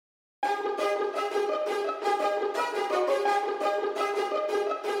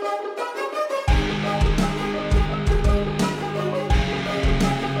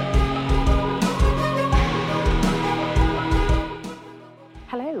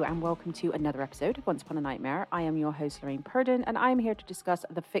and welcome to another episode of Once Upon a Nightmare. I am your host, Lorraine Purdon, and I'm here to discuss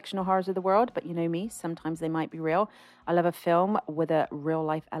the fictional horrors of the world, but you know me, sometimes they might be real. I love a film with a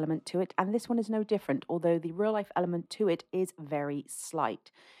real-life element to it, and this one is no different, although the real-life element to it is very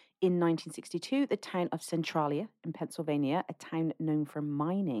slight. In 1962, the town of Centralia in Pennsylvania, a town known for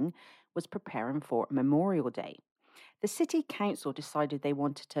mining, was preparing for Memorial Day. The city council decided they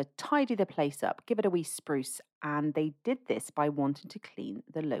wanted to tidy the place up, give it a wee spruce, and they did this by wanting to clean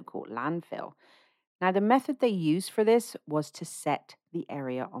the local landfill. Now, the method they used for this was to set the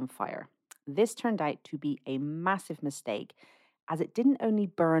area on fire. This turned out to be a massive mistake, as it didn't only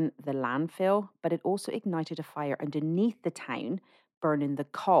burn the landfill, but it also ignited a fire underneath the town, burning the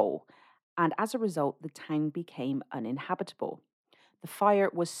coal. And as a result, the town became uninhabitable. The fire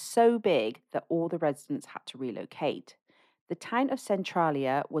was so big that all the residents had to relocate. The town of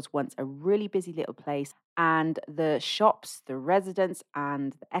Centralia was once a really busy little place, and the shops, the residents,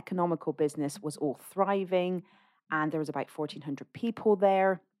 and the economical business was all thriving, and there was about 1,400 people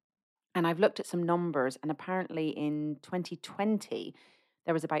there. And I've looked at some numbers, and apparently in 2020,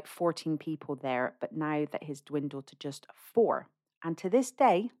 there was about 14 people there, but now that has dwindled to just 4. And to this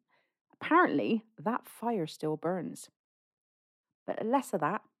day, apparently that fire still burns. But less of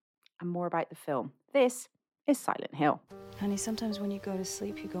that and more about the film. This is Silent Hill. Honey, sometimes when you go to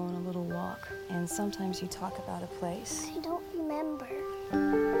sleep, you go on a little walk. And sometimes you talk about a place. I don't remember.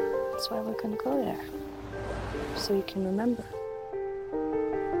 That's why we're going to go there. So you can remember.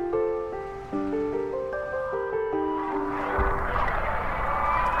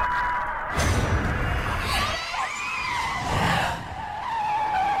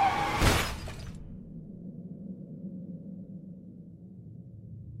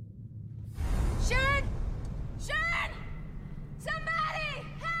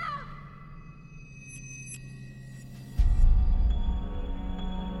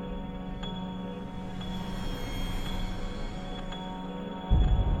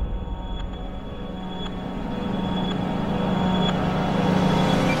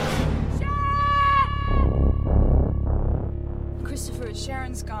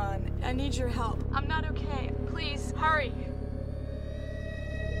 Sharon's gone. I need your help. I'm not okay. Please, hurry.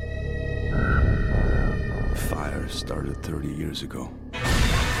 The fire started 30 years ago.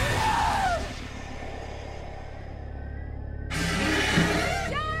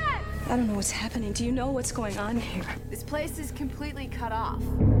 I don't know what's happening. Do you know what's going on here? This place is completely cut off.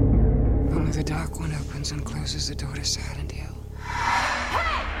 Only the dark one opens and closes the door to Silent Hill.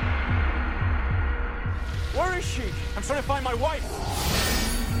 Where is she? I'm trying to find my wife.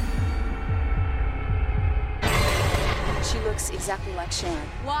 She looks exactly like Sharon.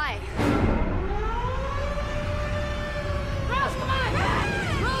 Why? Rose, come on!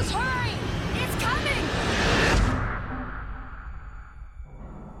 Rose, hurry! It's coming!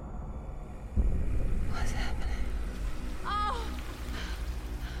 What's happening? Oh!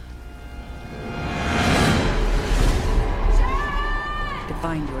 To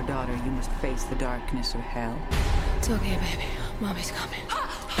find your daughter, you must face the darkness of hell. It's okay, baby. Mommy's coming.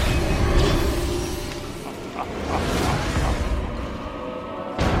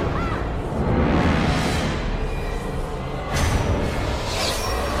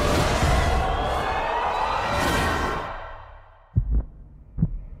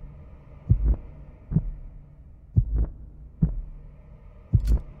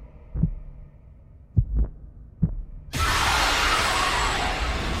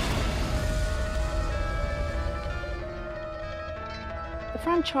 The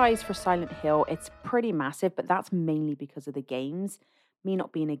franchise for Silent Hill, it's pretty massive, but that's mainly because of the games. Me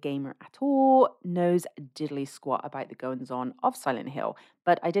not being a gamer at all knows diddly squat about the goings-on of Silent Hill,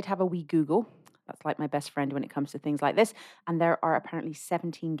 but I did have a wee Google. That's like my best friend when it comes to things like this, and there are apparently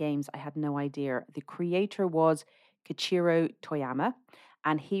 17 games. I had no idea. The creator was Kichiro Toyama,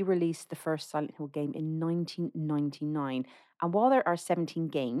 and he released the first Silent Hill game in 1999. And while there are 17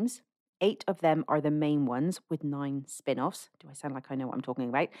 games, 8 of them are the main ones with 9 spin-offs. Do I sound like I know what I'm talking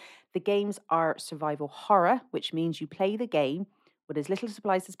about? The games are survival horror, which means you play the game with as little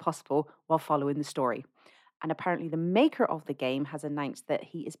supplies as possible while following the story. And apparently the maker of the game has announced that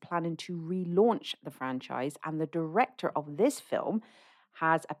he is planning to relaunch the franchise, and the director of this film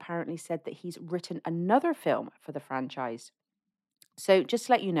has apparently said that he's written another film for the franchise. So just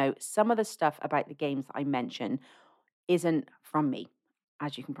to let you know, some of the stuff about the games that I mentioned isn't from me,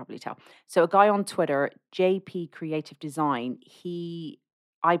 as you can probably tell. So a guy on Twitter, JP Creative Design,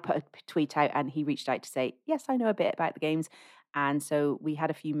 I put a tweet out and he reached out to say, yes, I know a bit about the games. And so we had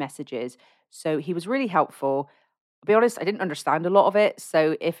a few messages. So he was really helpful. I'll be honest, I didn't understand a lot of it.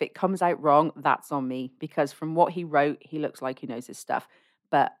 So if it comes out wrong, that's on me. Because from what he wrote, he looks like he knows his stuff.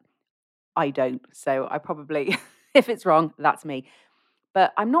 but I don't. So I probably, if it's wrong, that's me.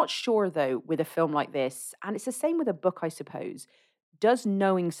 But I'm not sure though with a film like this, and it's the same with a book, I suppose. Does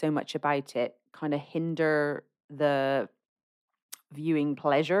knowing so much about it kind of hinder the viewing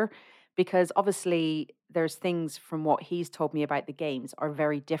pleasure? Because obviously there's things from what he's told me about the games are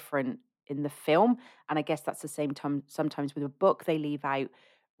very different in the film. And I guess that's the same time sometimes with a book, they leave out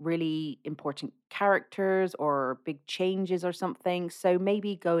really important characters or big changes or something. So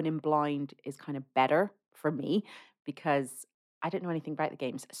maybe going in blind is kind of better for me because I don't know anything about the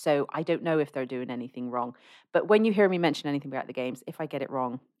games. So I don't know if they're doing anything wrong. But when you hear me mention anything about the games, if I get it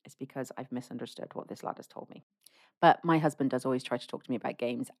wrong, it's because I've misunderstood what this lad has told me. But my husband does always try to talk to me about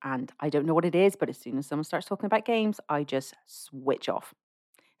games, and I don't know what it is, but as soon as someone starts talking about games, I just switch off.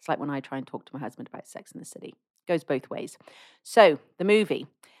 It's like when I try and talk to my husband about Sex in the City. Goes both ways. So the movie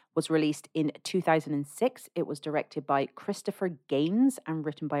was released in 2006. It was directed by Christopher Gaines and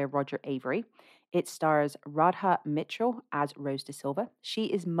written by Roger Avery. It stars Radha Mitchell as Rose De Silva. She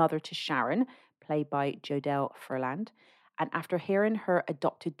is mother to Sharon, played by Jodelle Furland. And after hearing her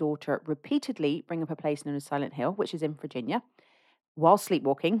adopted daughter repeatedly bring up a place known as Silent Hill, which is in Virginia, while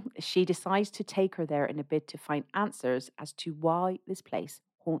sleepwalking, she decides to take her there in a bid to find answers as to why this place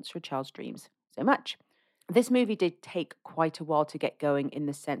haunts her child's dreams so much. This movie did take quite a while to get going in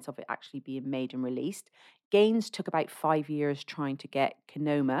the sense of it actually being made and released. Gaines took about 5 years trying to get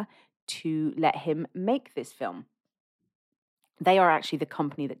Kinoma to let him make this film. They are actually the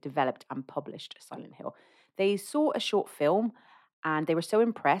company that developed and published Silent Hill. They saw a short film and they were so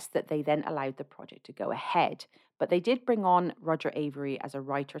impressed that they then allowed the project to go ahead. But they did bring on Roger Avery as a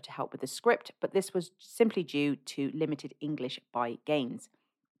writer to help with the script, but this was simply due to limited English by Gaines.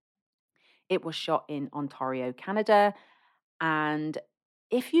 It was shot in Ontario, Canada, and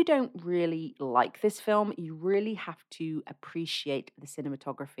if you don't really like this film, you really have to appreciate the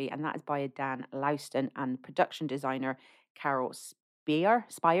cinematography, and that is by Dan Louston and production designer Carol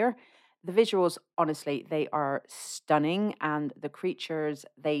Spire. The visuals, honestly, they are stunning, and the creatures,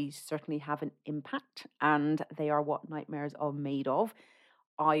 they certainly have an impact, and they are what nightmares are made of.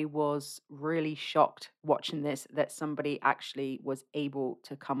 I was really shocked watching this that somebody actually was able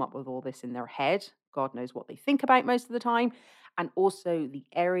to come up with all this in their head. God knows what they think about most of the time. And also the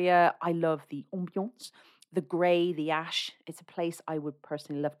area, I love the ambiance, the grey, the ash. It's a place I would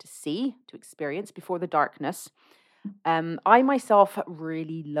personally love to see, to experience before the darkness. I myself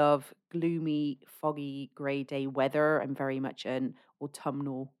really love gloomy, foggy, grey day weather. I'm very much an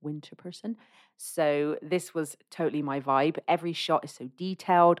autumnal winter person. So this was totally my vibe. Every shot is so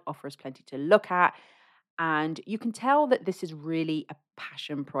detailed, offers plenty to look at. And you can tell that this is really a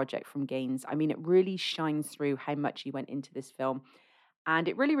passion project from Gaines. I mean, it really shines through how much he went into this film. And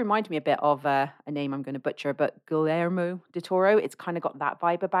it really reminded me a bit of a name I'm going to butcher, but Guillermo del Toro. It's kind of got that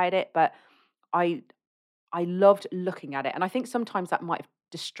vibe about it. But I I loved looking at it. And I think sometimes that might have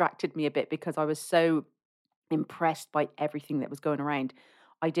distracted me a bit because I was so impressed by everything that was going around.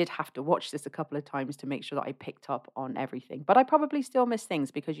 I did have to watch this a couple of times to make sure that I picked up on everything. But I probably still miss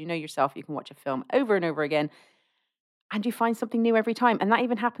things because you know yourself, you can watch a film over and over again and you find something new every time. And that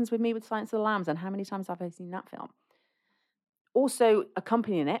even happens with me with Silence of the Lambs. And how many times have I seen that film? Also,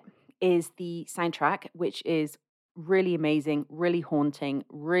 accompanying it is the soundtrack, which is really amazing, really haunting,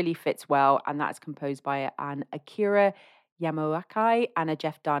 really fits well. And that's composed by an Akira Yamaoka and a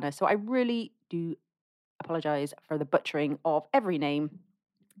Jeff Dana. So I really do apologize for the butchering of every name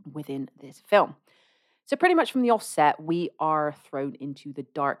within this film. So pretty much from the offset, we are thrown into the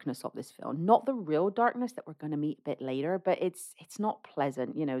darkness of this film. Not the real darkness that we're going to meet a bit later, but it's not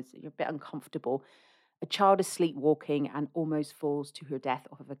pleasant. You know, you're a bit uncomfortable. A child is sleepwalking and almost falls to her death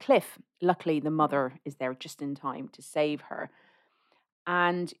off of a cliff. Luckily, the mother is there just in time to save her.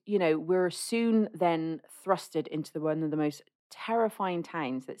 And, you know, we're soon then thrusted into one of the most terrifying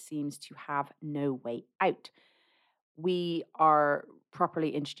towns that seems to have no way out. We are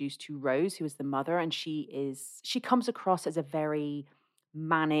properly introduced to Rose, who is the mother, and she comes across as a very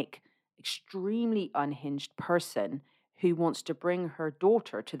manic, extremely unhinged person who wants to bring her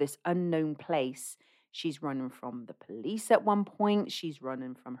daughter to this unknown place. She's running from the police at one point. She's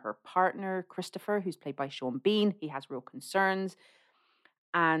running from her partner, Christopher, who's played by Sean Bean. He has real concerns.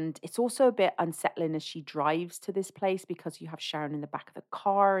 And it's also a bit unsettling as she drives to this place because you have Sharon in the back of the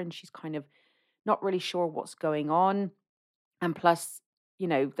car and she's kind of not really sure what's going on. And plus, you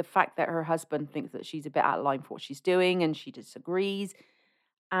know, the fact that her husband thinks that she's a bit out of line for what she's doing and she disagrees.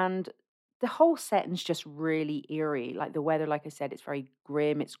 And the whole setting's just really eerie. Like the weather, like I said, it's very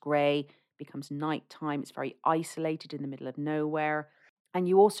grim, it's grey, becomes nighttime, it's very isolated in the middle of nowhere. And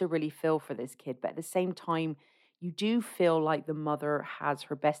you also really feel for this kid, but at the same time, You do feel like the mother has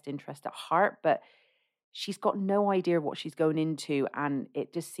her best interest at heart, but she's got no idea what she's going into, and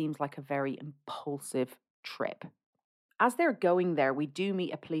it just seems like a very impulsive trip. As they're going there, we do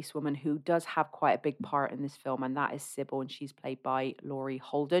meet a policewoman who does have quite a big part in this film, and that is Sybil, and she's played by Laurie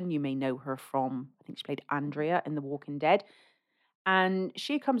Holden. You may know her from, I think she played Andrea in The Walking Dead. And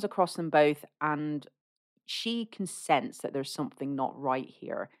she comes across them both, and she can sense that there's something not right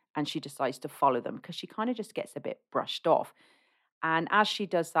here, and she decides to follow them because she kind of just gets a bit brushed off. And as she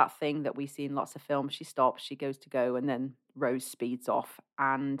does that thing that we see in lots of films, she stops, she goes to go, and then Rose speeds off.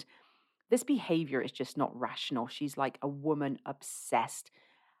 And this behavior is just not rational. She's like a woman obsessed.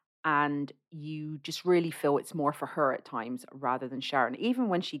 And you just really feel it's more for her at times rather than Sharon. Even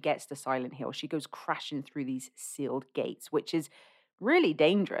when she gets to Silent Hill, she goes crashing through these sealed gates, which is really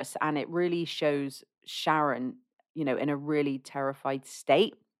dangerous. And it really shows Sharon, in a really terrified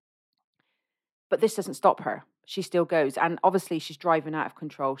state. But this doesn't stop her. She still goes. And obviously, she's driving out of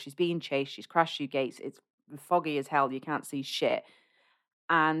control. She's being chased. She's crashed through gates. It's foggy as hell. You can't see shit.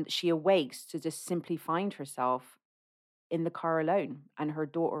 And she awakes to just simply find herself in the car alone, and her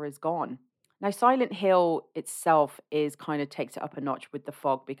daughter is gone. Now, Silent Hill itself is kind of takes it up a notch with the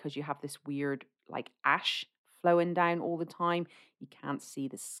fog because you have this weird, like, ash flowing down all the time. You can't see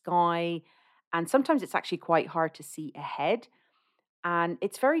the sky. And sometimes it's actually quite hard to see ahead. And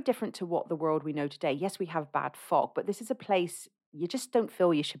it's very different to what the world we know today. Yes, we have bad fog, but this is a place you just don't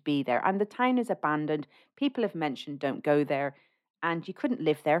feel you should be there. And the town is abandoned. People have mentioned don't go there. And you couldn't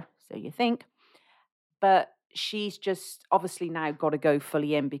live there, so you think. But she's just obviously now got to go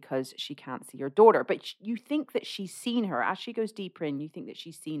fully in because she can't see her daughter. But you think that she's seen her. As she goes deeper in, you think that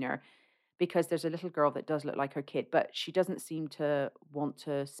she's seen her because there's a little girl that does look like her kid, but she doesn't seem to want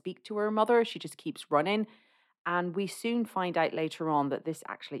to speak to her mother. She just keeps running. And we soon find out later on that this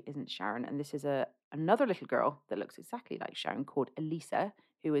actually isn't Sharon. And this is another little girl that looks exactly like Sharon called Elisa,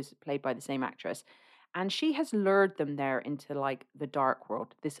 who is played by the same actress. And she has lured them there into like the dark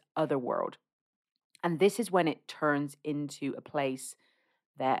world, this other world. And this is when it turns into a place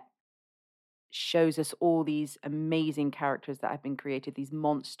that shows us all these amazing characters that have been created, these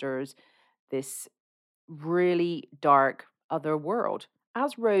monsters, this really dark other world.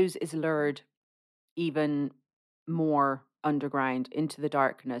 As Rose is lured even more underground into the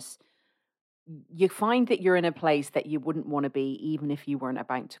darkness, you find that you're in a place that you wouldn't want to be, even if you weren't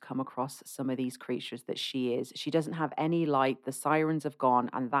about to come across some of these creatures that she is. She doesn't have any light. The sirens have gone,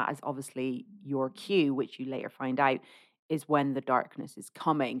 and that is obviously your cue, which you later find out is when the darkness is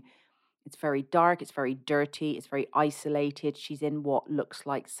coming. It's very dark, it's very dirty, it's very isolated. She's in what looks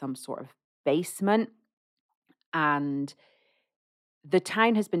like some sort of basement, and the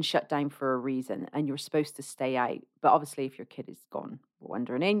town has been shut down for a reason, and you're supposed to stay out. But obviously, if your kid is gone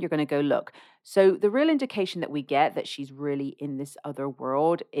wandering in, you're going to go look. So the real indication that we get that she's really in this other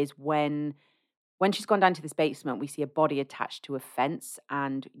world is when she's gone down to this basement, we see a body attached to a fence,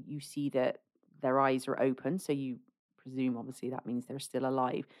 and you see that their eyes are open. So you presume, obviously, that means they're still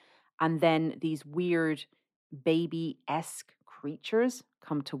alive. And then these weird baby-esque creatures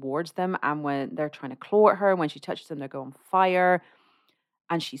come towards them, and when they're trying to claw at her, when she touches them, they go on fire.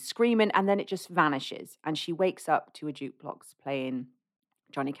 And she's screaming, and then it just vanishes. And she wakes up to a jukebox playing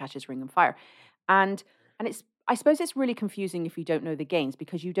Johnny Cash's Ring and Fire. And I suppose it's really confusing if you don't know the games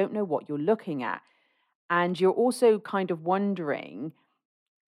because you don't know what you're looking at. And you're also kind of wondering,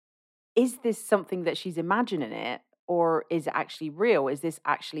 is this something that she's imagining it? Or is it actually real? Is this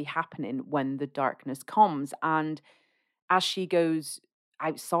actually happening when the darkness comes? And as she goes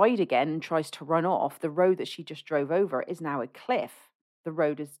outside again and tries to run off, the road that she just drove over is now a cliff. The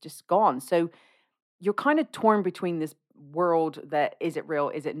road is just gone. So you're kind of torn between this world that, is it real?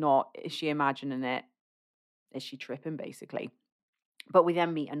 Is it not? Is she imagining it? Is she tripping, basically? But we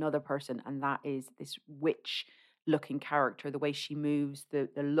then meet another person, and that is this witch looking character. The way she moves, the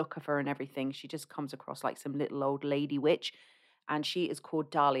look of her and everything, she just comes across like some little old lady witch. And she is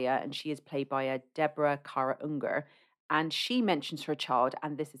called Dahlia, and she is played by a Deborah Kara Unger. And she mentions her child,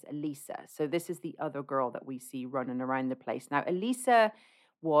 and this is Elisa. So this is the other girl that we see running around the place. Now, Elisa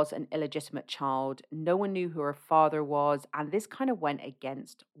was an illegitimate child. No one knew who her father was. And this kind of went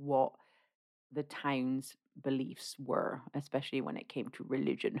against what the town's beliefs were, especially when it came to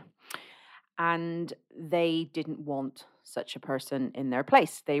religion. And they didn't want such a person in their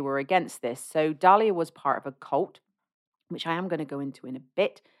place. They were against this. So Dahlia was part of a cult, which I am going to go into in a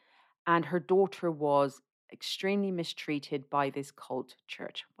bit. And her daughter was extremely mistreated by this cult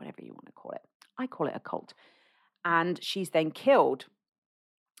church, whatever you want to call it. I call it a cult. And she's then killed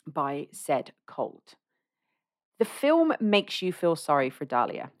by said cult. The film makes you feel sorry for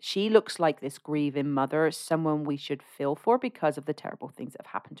Dahlia. She looks like this grieving mother, someone we should feel for because of the terrible things that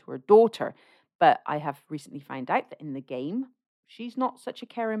have happened to her daughter. But I have recently found out that in the game, she's not such a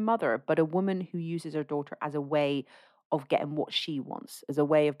caring mother, but a woman who uses her daughter as a way of getting what she wants, as a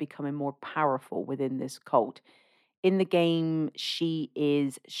way of becoming more powerful within this cult. In the game, she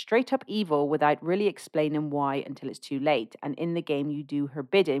is straight up evil without really explaining why until it's too late. And in the game, you do her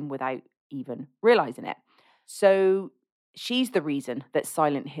bidding without even realizing it. So she's the reason that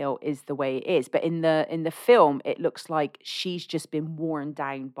Silent Hill is the way it is. But in the film, it looks like she's just been worn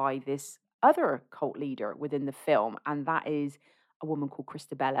down by this other cult leader within the film, and that is a woman called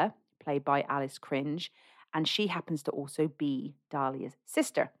Christabella, played by Alice Cringe, and she happens to also be Dahlia's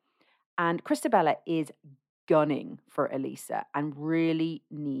sister. And Christabella is gunning for Elisa and really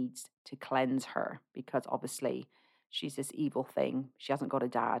needs to cleanse her because obviously she's this evil thing. She hasn't got a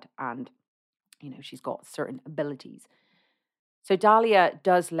dad, and she's got certain abilities. So Dahlia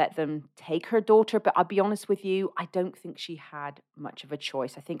does let them take her daughter, but I'll be honest with you, I don't think she had much of a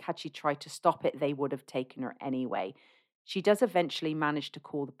choice. I think had she tried to stop it, they would have taken her anyway. She does eventually manage to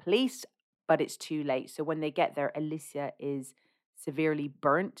call the police, but it's too late. So when they get there, Alicia is severely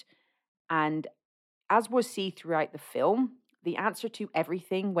burnt. And as we'll see throughout the film, the answer to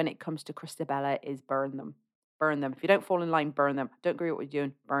everything when it comes to Christabella is burn them. Burn them. If you don't fall in line, burn them. Don't agree with what you're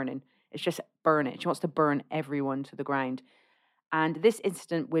doing, burning. It's just burn it. She wants to burn everyone to the ground. And this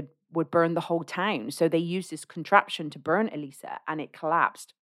incident would burn the whole town. So they used this contraption to burn Elisa and it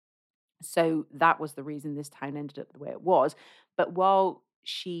collapsed. So that was the reason this town ended up the way it was. But while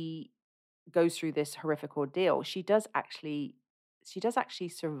she goes through this horrific ordeal, she does actually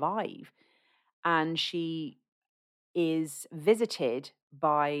survive. And she is visited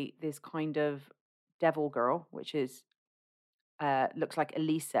by this kind of devil girl, which is looks like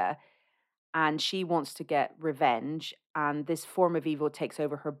Elisa, and she wants to get revenge, and this form of evil takes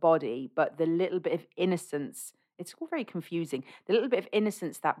over her body, but the little bit of innocence, it's all very confusing. The little bit of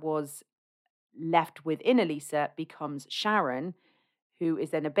innocence that was left within Elisa becomes Sharon, who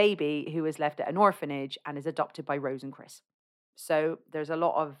is then a baby who is left at an orphanage and is adopted by Rose and Chris. So there's a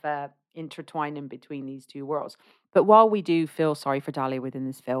lot of intertwining between these two worlds. But while we do feel sorry for Dahlia within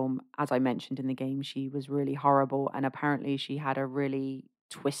this film, as I mentioned in the game, she was really horrible. And apparently she had a really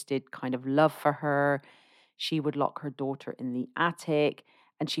twisted kind of love for her. She would lock her daughter in the attic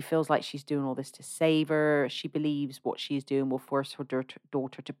and she feels like she's doing all this to save her. She believes what she's doing will force her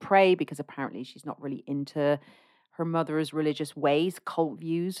daughter to pray because apparently she's not really into her mother's religious ways, cult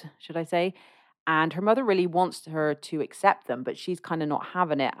views, should I say. And her mother really wants her to accept them, but she's kind of not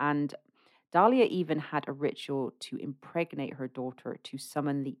having it. And Dahlia even had a ritual to impregnate her daughter to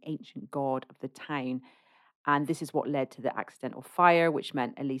summon the ancient god of the town. And this is what led to the accidental fire, which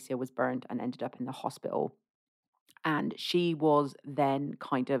meant Alicia was burned and ended up in the hospital. And she was then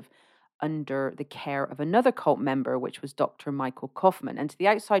kind of under the care of another cult member, which was Dr. Michael Kaufman. And to the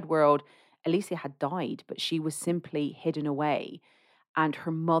outside world, Alicia had died, but she was simply hidden away. And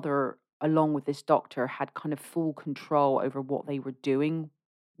her mother, along with this doctor, had kind of full control over what they were doing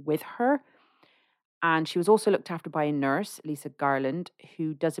with her. And she was also looked after by a nurse, Lisa Garland,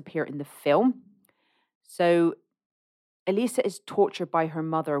 who does appear in the film. So Elisa is tortured by her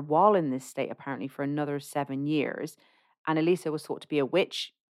mother while in this state, apparently, for another 7 years. And Elisa was thought to be a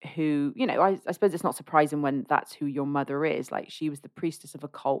witch who, I suppose it's not surprising when that's who your mother is. Like, she was the priestess of a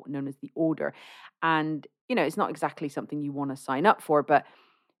cult known as the Order. And, it's not exactly something you want to sign up for, but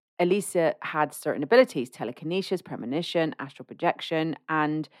Elisa had certain abilities: telekinesis, premonition, astral projection,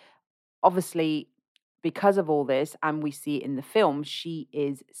 and obviously, because of all this, and we see it in the film, she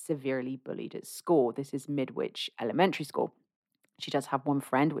is severely bullied at school. This is Midwich Elementary School. She does have one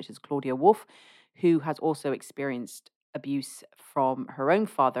friend, which is Claudia Wolf, who has also experienced abuse from her own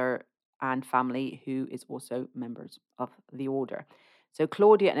father and family, who is also members of the Order. So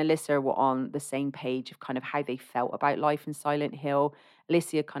Claudia and Elisa were on the same page of kind of how they felt about life in Silent Hill.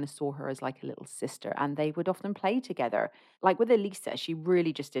 Alicia kind of saw her as like a little sister, and they would often play together. Like with Elisa, she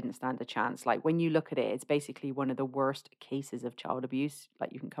really just didn't stand a chance. Like when you look at it, it's basically one of the worst cases of child abuse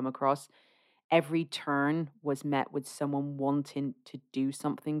like you can come across. Every turn was met with someone wanting to do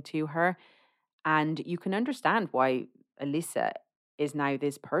something to her. And you can understand why Elisa is now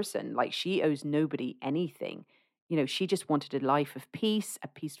this person. Like, she owes nobody anything. She just wanted a life of peace, a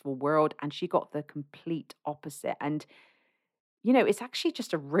peaceful world, and she got the complete opposite. And, it's actually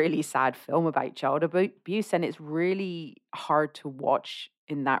just a really sad film about child abuse, and it's really hard to watch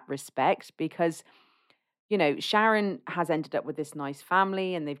in that respect because, Sharon has ended up with this nice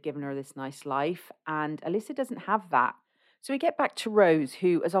family and they've given her this nice life, and Alyssa doesn't have that. So we get back to Rose,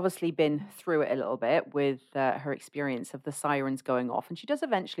 who has obviously been through it a little bit with her experience of the sirens going off. And she does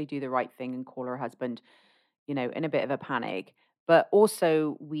eventually do the right thing and call her husband, in a bit of a panic. But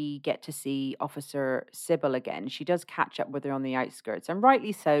also, we get to see Officer Sybil again. She does catch up with her on the outskirts, and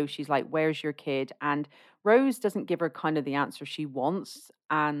rightly so. She's like, "Where's your kid?" And Rose doesn't give her kind of the answer she wants,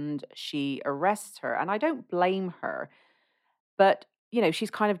 and she arrests her. And I don't blame her, but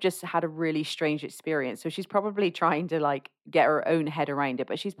she's kind of just had a really strange experience. So she's probably trying to like get her own head around it,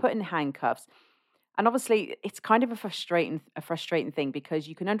 but she's put in handcuffs. And obviously, it's kind of a frustrating thing because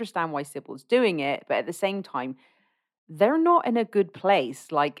you can understand why Sybil's doing it, but at the same time, they're not in a good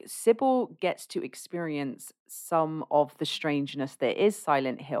place. Like Sybil gets to experience some of the strangeness that is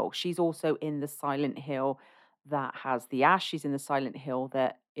Silent Hill. She's also in the Silent Hill that has the ash. She's in the Silent Hill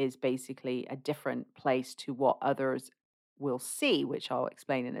that is basically a different place to what others will see, which I'll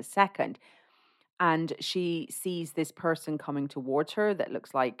explain in a second. And she sees this person coming towards her that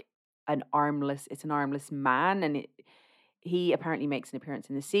looks like it's an armless man, and he apparently makes an appearance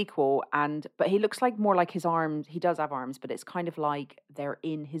in the sequel, but he looks like more like his arms. He does have arms, but it's kind of like they're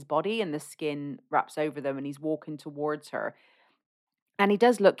in his body and the skin wraps over them, and he's walking towards her. And he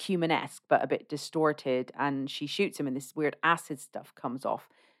does look human-esque, but a bit distorted, and she shoots him and this weird acid stuff comes off.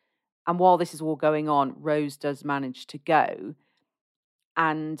 And while this is all going on, Rose does manage to go,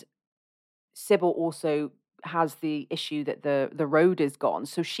 and Sybil also has the issue that the road is gone.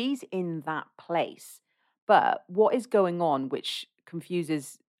 So she's in that place. But what is going on, which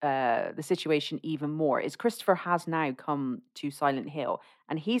confuses the situation even more, is Christopher has now come to Silent Hill,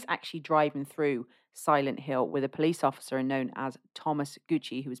 and he's actually driving through Silent Hill with a police officer known as Thomas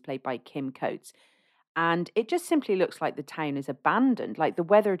Gucci, who is played by Kim Coates. And it just simply looks like the town is abandoned. Like the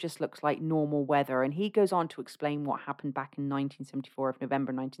weather just looks like normal weather. And he goes on to explain what happened back in 1974, of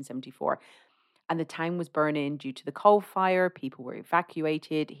November 1974. And the town was burning due to the coal fire. People were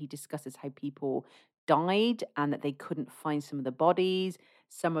evacuated. He discusses how people died and that they couldn't find some of the bodies.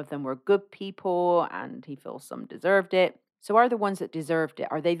 Some of them were good people, and he feels some deserved it. So are the ones that deserved it,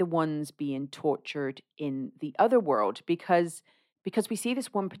 are they the ones being tortured in the other world? Because we see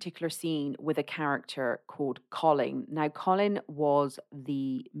this one particular scene with a character called Colin. Now, Colin was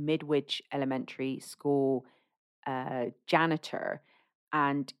the Midwich Elementary School janitor,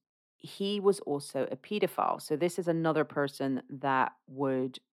 and he was also a pedophile. So this is another person that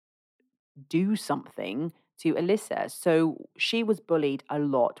would do something to Alyssa. So she was bullied a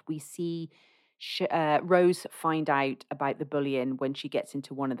lot. We see Rose find out about the bullying when she gets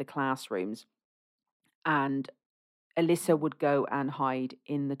into one of the classrooms, and Alyssa would go and hide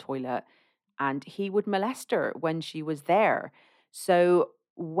in the toilet, and he would molest her when she was there. So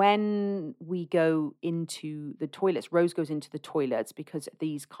when we go into the toilets, Rose goes into the toilets because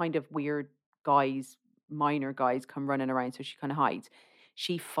these kind of weird guys, minor guys, come running around, so she kind of hides.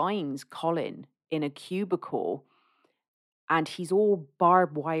 She finds Colin in a cubicle, and he's all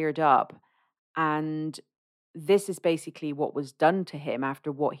barbed wired up, and this is basically what was done to him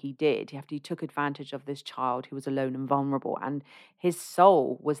after what he did. After he took advantage of this child who was alone and vulnerable, and his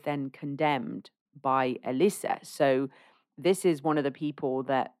soul was then condemned by Alyssa. So this is one of the people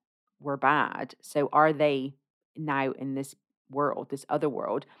that were bad. So are they now in this world, this other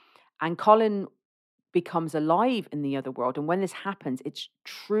world? And Colin becomes alive in the other world. And when this happens, it's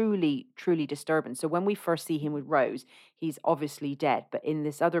truly, truly disturbing. So when we first see him with Rose, he's obviously dead. But in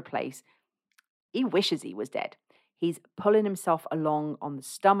this other place, he wishes he was dead. He's pulling himself along on the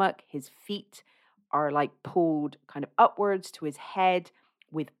stomach. His feet are like pulled kind of upwards to his head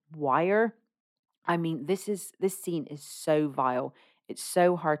with wire. I mean, this scene is so vile. It's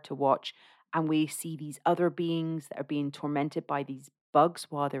so hard to watch. And we see these other beings that are being tormented by these bugs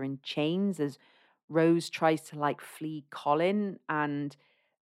while they're in chains as Rose tries to like flee Colin, and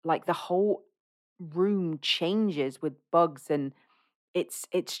like the whole room changes with bugs, and it's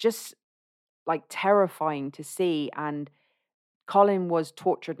just like terrifying to see. And Colin was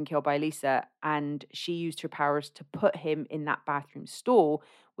tortured and killed by Lisa, and she used her powers to put him in that bathroom stall,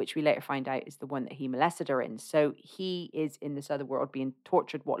 which we later find out is the one that he molested her in. So he is in this other world being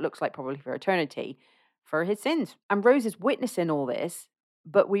tortured, what looks like probably for eternity, for his sins. And Rose is witnessing all this,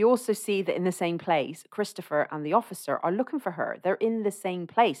 but we also see that in the same place, Christopher and the officer are looking for her. They're in the same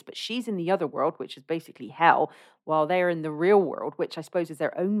place, but she's in the other world, which is basically hell, while they're in the real world, which I suppose is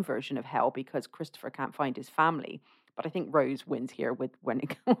their own version of hell because Christopher can't find his family. But I think Rose wins here with when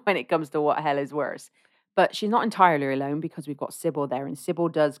it comes to what hell is worse. But she's not entirely alone because we've got Sybil there, and Sybil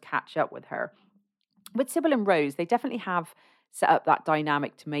does catch up with her. With Sybil and Rose, they definitely have set up that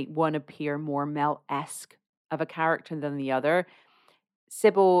dynamic to make one appear more Mel-esque of a character than the other.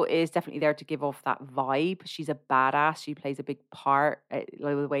 Sybil is definitely there to give off that vibe. She's a badass. She plays a big part. Like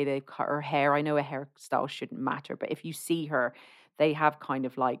the way they cut her hair. I know a hairstyle shouldn't matter, but if you see her, they have kind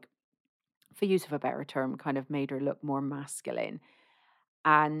of like, for use of a better term, kind of made her look more masculine.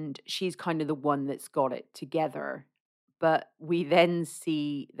 And she's kind of the one that's got it together. But we then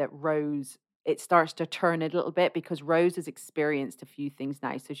see that Rose, it starts to turn a little bit because Rose has experienced a few things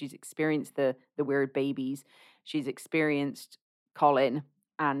now. So she's experienced the weird babies. She's experienced Colin,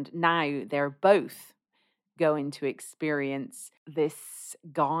 and now they're both going to experience this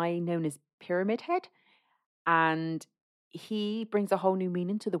guy known as Pyramid Head, and he brings a whole new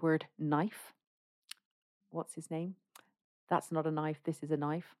meaning to the word knife. What's his name? That's not a knife. This is a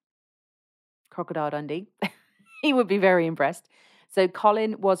knife. Crocodile Dundee. He would be very impressed. So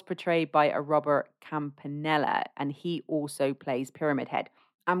Colin was portrayed by a Robert Campanella, and he also plays Pyramid Head.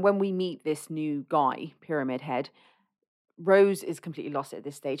 And when we meet this new guy, Pyramid Head, Rose is completely lost at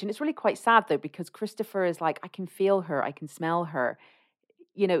this stage. And it's really quite sad, though, because Christopher is like, I can feel her, I can smell her.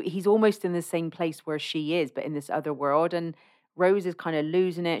 You know, he's almost in the same place where she is, but in this other world. And Rose is kind of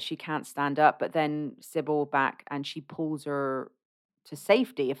losing it. She can't stand up. But then Sybil back and she pulls her to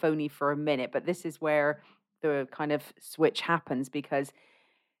safety, if only for a minute. But this is where the kind of switch happens, because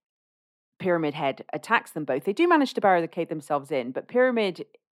Pyramid Head attacks them both. They do manage to barricade themselves in, but Pyramid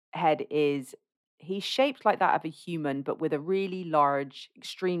Head he's shaped like that of a human, but with a really large,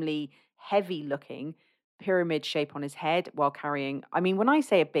 extremely heavy looking pyramid shape on his head while carrying, I mean, when I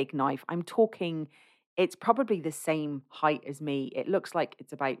say a big knife, I'm talking, it's probably the same height as me. It looks like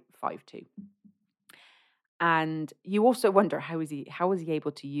it's about 5'2". And you also wonder, how is he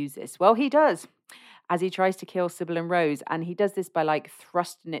able to use this? Well, he does, as he tries to kill Sybil and Rose. And he does this by like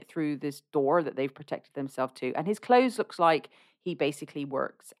thrusting it through this door that they've protected themselves to. And his clothes looks like he basically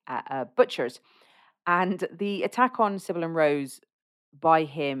works at a butcher's. And the attack on Sybil and Rose by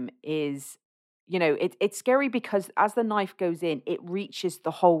him is, you know, it's scary because as the knife goes in, it reaches the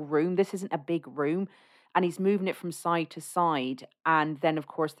whole room. This isn't a big room. And he's moving it from side to side. And then, of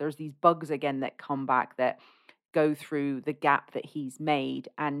course, there's these bugs again that come back that go through the gap that he's made.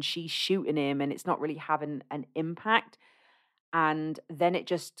 And she's shooting him and it's not really having an impact. And then it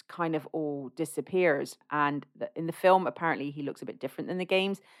just kind of all disappears. And in the film, apparently, he looks a bit different than the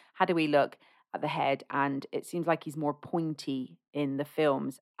games. How do we look at the head? And it seems like he's more pointy in the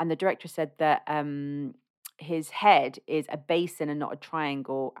films. And the director said that his head is a basin and not a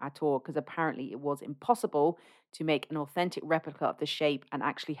triangle at all, because apparently it was impossible to make an authentic replica of the shape and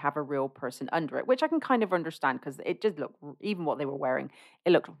actually have a real person under it, which I can kind of understand because it just looked, even what they were wearing,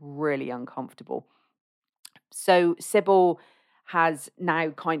 it looked really uncomfortable. So Sybil has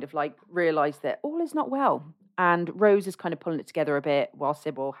now kind of like realized that all is not well. And Rose is kind of pulling it together a bit while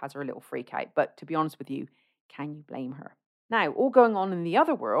Sybil has her little freak out. But to be honest with you, can you blame her? Now, all going on in the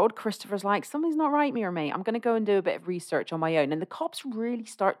other world, Christopher's like, something's not right, me or mate. I'm going to go and do a bit of research on my own. And the cops really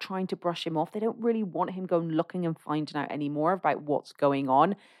start trying to brush him off. They don't really want him going looking and finding out anymore about what's going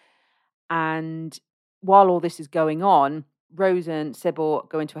on. And while all this is going on, Rose and Sybil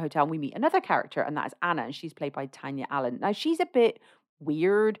go into a hotel and we meet another character, and that is Anna, and she's played by Tanya Allen. Now, she's a bit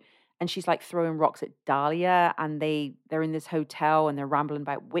weird, and she's like throwing rocks at Dahlia, and they're in this hotel and they're rambling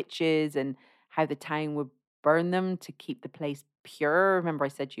about witches and how the town would burn them to keep the place pure. Remember I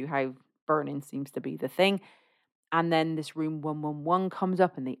said to you how burning seems to be the thing. And then this room 111 comes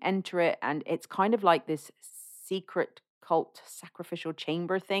up and they enter it, and it's kind of like this secret cult sacrificial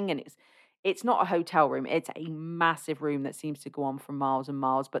chamber thing, and it's not a hotel room. It's a massive room that seems to go on for miles and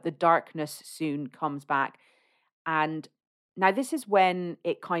miles, but the darkness soon comes back. And now this is when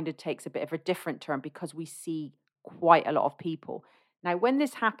it kind of takes a bit of a different turn because we see quite a lot of people. Now, when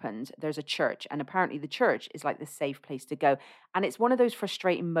this happens, there's a church, and apparently the church is like the safe place to go. And it's one of those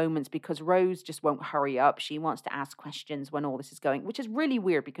frustrating moments because Rose just won't hurry up. She wants to ask questions when all this is going, which is really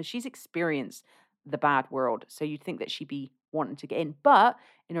weird because she's experienced the bad world. So you'd think that she'd be wanting to get in. But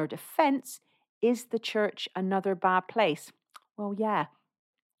in her defense, is the church another bad place? Well, yeah.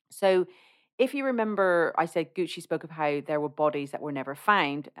 So if you remember, I said Gucci spoke of how there were bodies that were never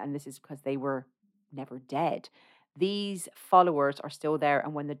found, and this is because they were never dead. These followers are still there,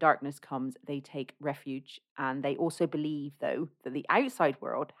 and when the darkness comes, they take refuge. And they also believe, though, that the outside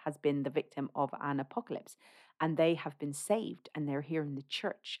world has been the victim of an apocalypse, and they have been saved, and they're here in the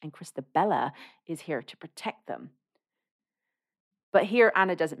church, and Christabella is here to protect them. But here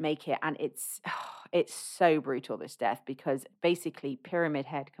Anna doesn't make it, and it's so brutal, this death, because basically Pyramid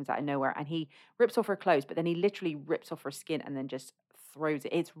Head comes out of nowhere and he rips off her clothes, but then he literally rips off her skin and then just throws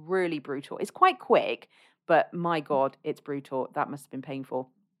it. It's really brutal. It's quite quick, but my God, it's brutal. That must have been painful.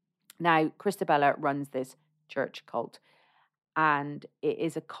 Now, Christabella runs this church cult, and it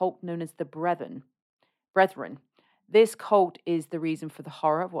is a cult known as the Brethren. This cult is the reason for the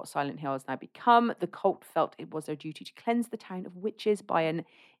horror of what Silent Hill has now become. The cult felt it was their duty to cleanse the town of witches by an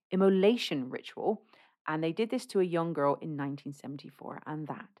immolation ritual, and they did this to a young girl in 1974, and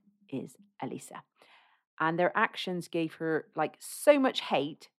that is Elisa. And their actions gave her like so much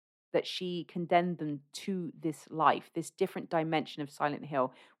hate that she condemned them to this life, this different dimension of Silent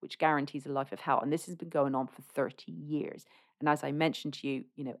Hill, which guarantees a life of hell. And this has been going on for 30 years. And as I mentioned to you,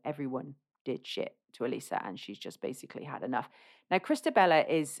 everyone did shit to Elisa, and she's just basically had enough. Now, Christabella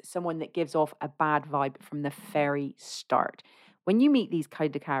is someone that gives off a bad vibe from the very start. When you meet these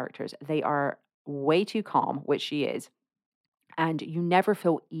kind of characters, they are way too calm, which she is, and you never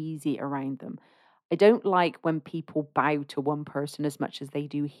feel easy around them. I don't like when people bow to one person as much as they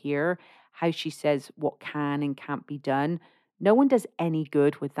do here, how she says what can and can't be done. No one does any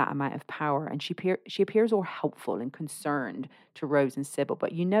good with that amount of power, and she appears all helpful and concerned to Rose and Sybil,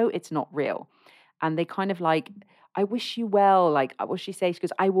 but it's not real. And they kind of like, I wish you well. Like, what she says, she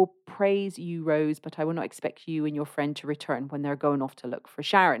goes, I will praise you, Rose, but I will not expect you and your friend to return when they're going off to look for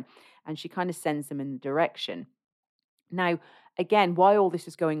Sharon. And she kind of sends them in the direction. Now, again, while all this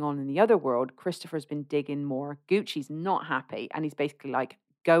is going on in the other world, Christopher's been digging more. Gucci's not happy, and he's basically like,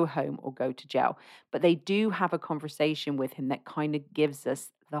 go home or go to jail. But they do have a conversation with him that kind of gives us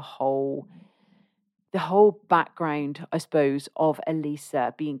the whole background, I suppose, of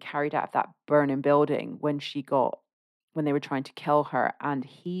Elisa being carried out of that burning building when they were trying to kill her, and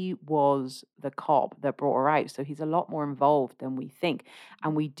he was the cop that brought her out. So he's a lot more involved than we think.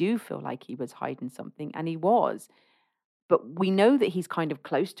 And we do feel like he was hiding something, and he was. But we know that he's kind of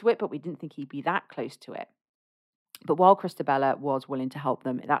close to it, but we didn't think he'd be that close to it. But while Christabella was willing to help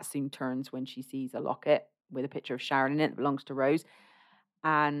them, that soon turns when she sees a locket with a picture of Sharon in it that belongs to Rose.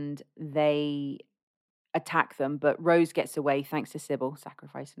 And they attack them, but Rose gets away thanks to Sybil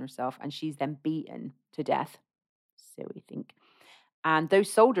sacrificing herself, and she's then beaten to death. So we think. And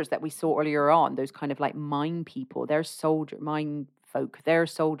those soldiers that we saw earlier on, those kind of like mine people, mine folk, they're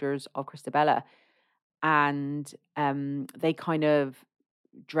soldiers of Christabella. And they kind of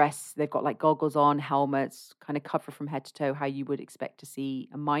dress, they've got like goggles on, helmets, kind of cover from head to toe, how you would expect to see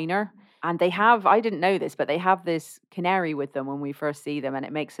a miner. And they have, I didn't know this, but they have this canary with them when we first see them, and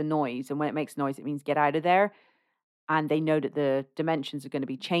it makes a noise. And when it makes noise, it means get out of there. And they know that the dimensions are going to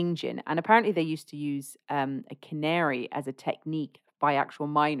be changing. And apparently they used to use a canary as a technique by actual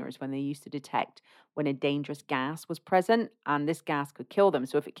miners when they used to detect when a dangerous gas was present, and this gas could kill them.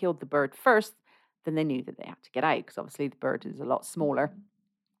 So if it killed the bird first, then they knew that they had to get out, because obviously the bird is a lot smaller.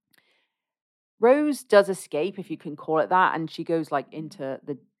 Rose does escape, if you can call it that, and she goes like into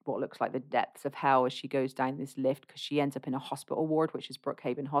what looks like the depths of hell as she goes down this lift, because she ends up in a hospital ward, which is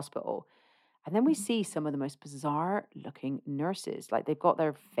Brookhaven Hospital. And then we see some of the most bizarre looking nurses. Like, they've got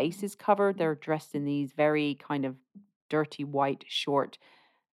their faces covered. They're dressed in these very kind of dirty white, short,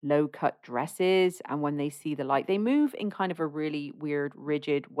 low-cut dresses. And when they see the light, they move in kind of a really weird,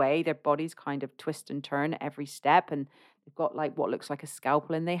 rigid way. Their bodies kind of twist and turn every step. And they've got like what looks like a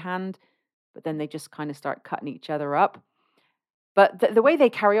scalpel in their hand. But then they just kind of start cutting each other up. But the way they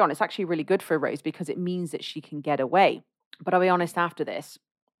carry on, it's actually really good for Rose, because it means that she can get away. But I'll be honest, after this,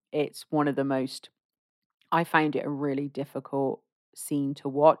 it's one of the most, I found it a really difficult scene to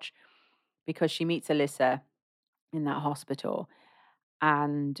watch, because she meets Elisa in that hospital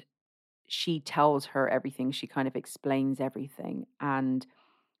and she tells her everything. She kind of explains everything. And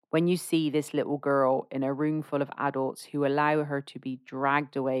when you see this little girl in a room full of adults who allow her to be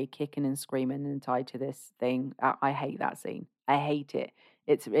dragged away, kicking and screaming and tied to this thing, I hate that scene. I hate it.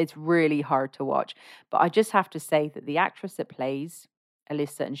 It's really hard to watch. But I just have to say that the actress that plays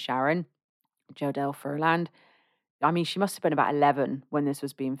Elisa and Sharon, Jodelle Furland, I mean, she must have been about 11 when this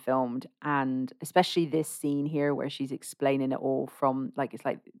was being filmed. And especially this scene here where she's explaining it all from, like, it's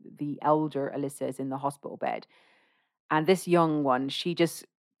like the elder Elisa is in the hospital bed. And this young one, she just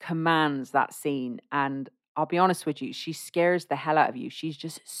commands that scene. And I'll be honest with you, she scares the hell out of you. She's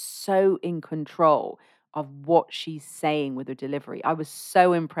just so in control of what she's saying with her delivery. I was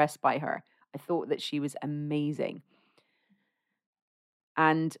so impressed by her. I thought that she was amazing.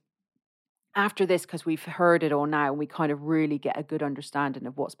 And after this, because we've heard it all now, we kind of really get a good understanding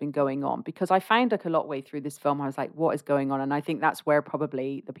of what's been going on. Because I found like a lot way through this film, I was like, what is going on? And I think that's where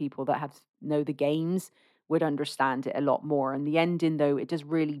probably the people that know the games would understand it a lot more. And the ending, though, it does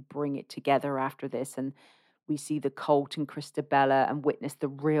really bring it together after this. And we see the cult and Christabella and witness the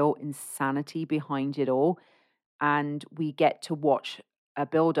real insanity behind it all. And we get to watch a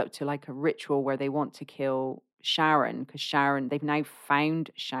build up to like a ritual where they want to kill Sharon, because Sharon, they've now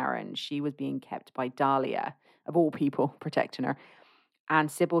found Sharon. She was being kept by Dahlia, of all people, protecting her. And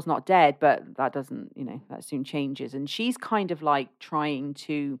Sybil's not dead, but that doesn't, that soon changes. And she's kind of like trying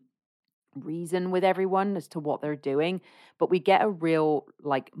to reason with everyone as to what they're doing. But we get a real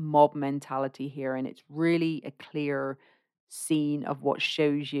like mob mentality here. And it's really a clear scene of what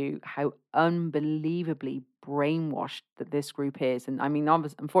shows you how unbelievably brainwashed that this group is. And I mean,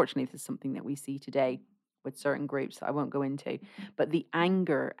 unfortunately, this is something that we see today with certain groups that I won't go into. But the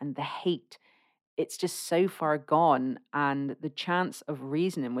anger and the hate, it's just so far gone, and the chance of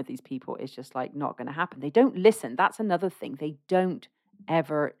reasoning with these people is just like not going to happen. They don't listen. That's another thing. They don't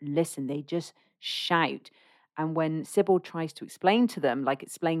ever listen. They just shout. And when Sybil tries to explain to them, like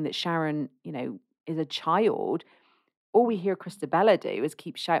explain that Sharon, is a child, all we hear Christabella do is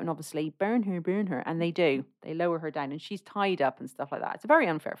keep shouting, obviously, burn her. And they do. They lower her down and she's tied up and stuff like that. It's a very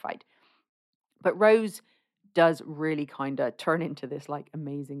unfair fight. But Rose does really kind of turn into this like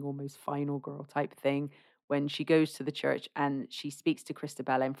amazing, almost final girl type thing when she goes to the church and she speaks to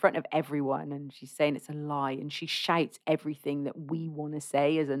Christabella in front of everyone, and she's saying it's a lie, and she shouts everything that we want to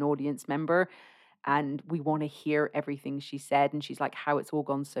say as an audience member, and we want to hear everything she said. And she's like, how it's all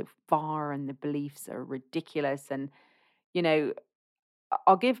gone so far and the beliefs are ridiculous. And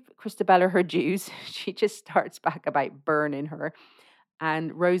I'll give Christabella her dues. She just starts back about burning her.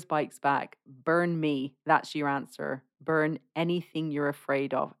 And Rose bikes back, burn me, that's your answer. Burn anything you're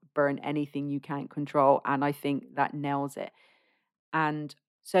afraid of. Burn anything you can't control. And I think that nails it. And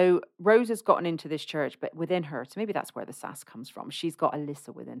so Rose has gotten into this church, but within her, so maybe that's where the sass comes from. She's got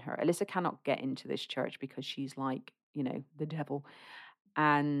Alyssa within her. Alyssa cannot get into this church because she's like, the devil.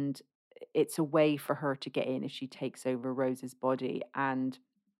 And it's a way for her to get in if she takes over Rose's body. And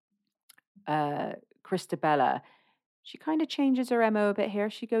Christabella, she kind of changes her MO a bit here.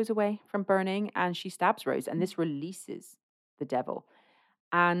 She goes away from burning and she stabs Rose, and this releases the devil.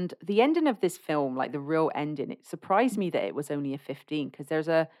 And the ending of this film, like the real ending, it surprised me that it was only a 15, because there's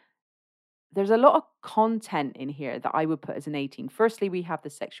a lot of content in here that I would put as an 18. Firstly, we have the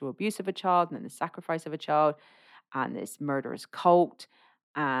sexual abuse of a child, and then the sacrifice of a child, and this murderous cult,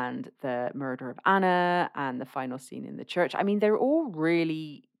 and the murder of Anna, and the final scene in the church. I mean, they're all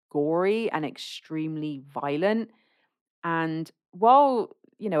really gory and extremely violent. And while,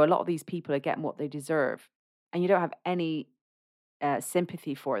 a lot of these people are getting what they deserve, and you don't have any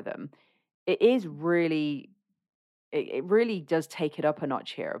sympathy for them, it really does take it up a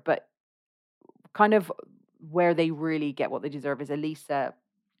notch here. But kind of where they really get what they deserve is Elisa,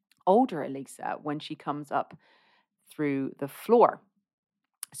 older Elisa, when she comes up through the floor.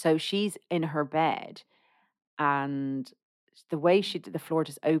 So she's in her bed, and the way the floor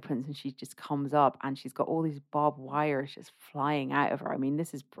just opens and she just comes up, and she's got all these barbed wires just flying out of her. I mean,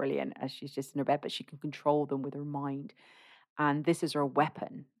 this is brilliant as she's just in her bed, but she can control them with her mind. And this is her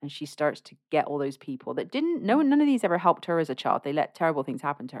weapon. And she starts to get all those people that none of these ever helped her as a child. They let terrible things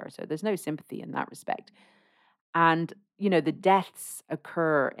happen to her. So there's no sympathy in that respect. And, the deaths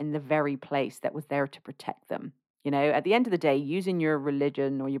occur in the very place that was there to protect them. At the end of the day, using your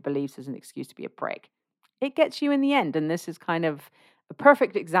religion or your beliefs as an excuse to be a prick, it gets you in the end. And this is kind of a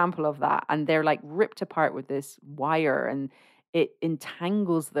perfect example of that. And they're like ripped apart with this wire, and it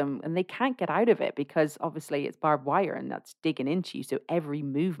entangles them, and they can't get out of it because obviously it's barbed wire and that's digging into you. So every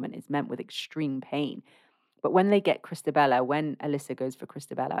movement is meant with extreme pain. But when they get Christabella, when Alyssa goes for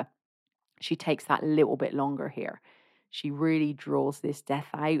Christabella, she takes that little bit longer here. She really draws this death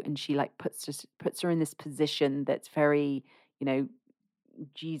out, and she like puts her in this position that's very,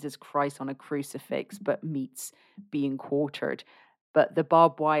 Jesus Christ on a crucifix, but meets being quartered. But the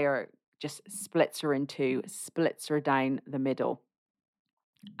barbed wire just splits her in two, splits her down the middle.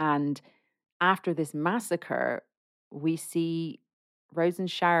 And after this massacre, we see Rose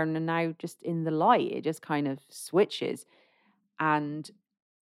and Sharon are now just in the light. It just kind of switches. And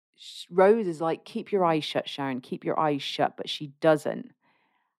Rose is like, keep your eyes shut, Sharon, keep your eyes shut. But she doesn't.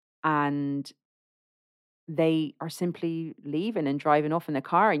 And they are simply leaving and driving off in the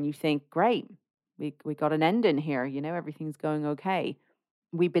car. And you think, great, we got an ending here. Everything's going okay.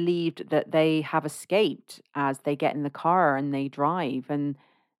 We believed that they have escaped as they get in the car and they drive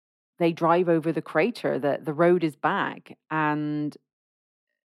over the crater. The road is back, and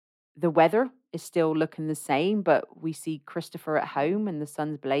the weather is still looking the same, but we see Christopher at home and the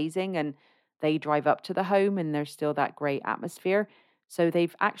sun's blazing, and they drive up to the home and there's still that great atmosphere. So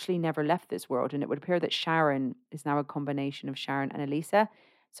they've actually never left this world, and it would appear that Sharon is now a combination of Sharon and Elisa.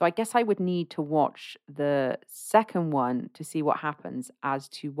 So I guess I would need to watch the second one to see what happens as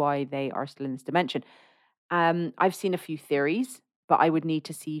to why they are still in this dimension. I've seen a few theories, but I would need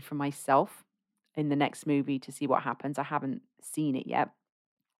to see for myself in the next movie to see what happens. I haven't seen it yet.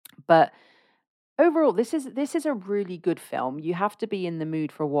 But overall, this is a really good film. You have to be in the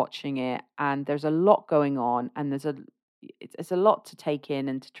mood for watching it, and there's a lot going on, and it's a lot to take in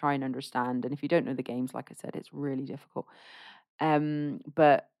and to try and understand. And if you don't know the games, like I said, it's really difficult.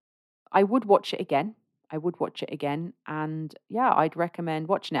 But I would watch it again. And yeah, I'd recommend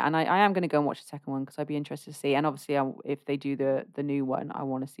watching it. And I am going to go and watch the second one because I'd be interested to see. And obviously, if they do the new one, I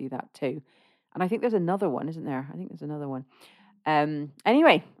want to see that too. And I think there's another one, isn't there? I think there's another one.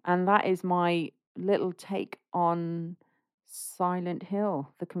 Anyway, and that is my little take on Silent Hill,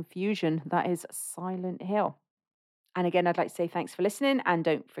 the confusion that is Silent Hill. And again, I'd like to say thanks for listening, and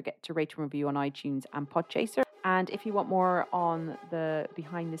don't forget to rate and review on iTunes and Podchaser. And if you want more on the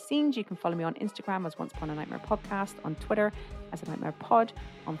behind the scenes, you can follow me on Instagram as Once Upon a Nightmare Podcast, on Twitter as A Nightmare Pod,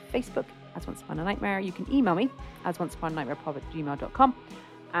 on Facebook as Once Upon a Nightmare. You can email me as onceuponanightmarepod@gmail.com,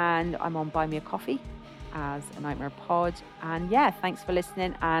 and I'm on Buy Me a Coffee as A Nightmare Pod. And yeah, thanks for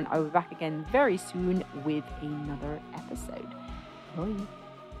listening, and I'll be back again very soon with another episode. Bye.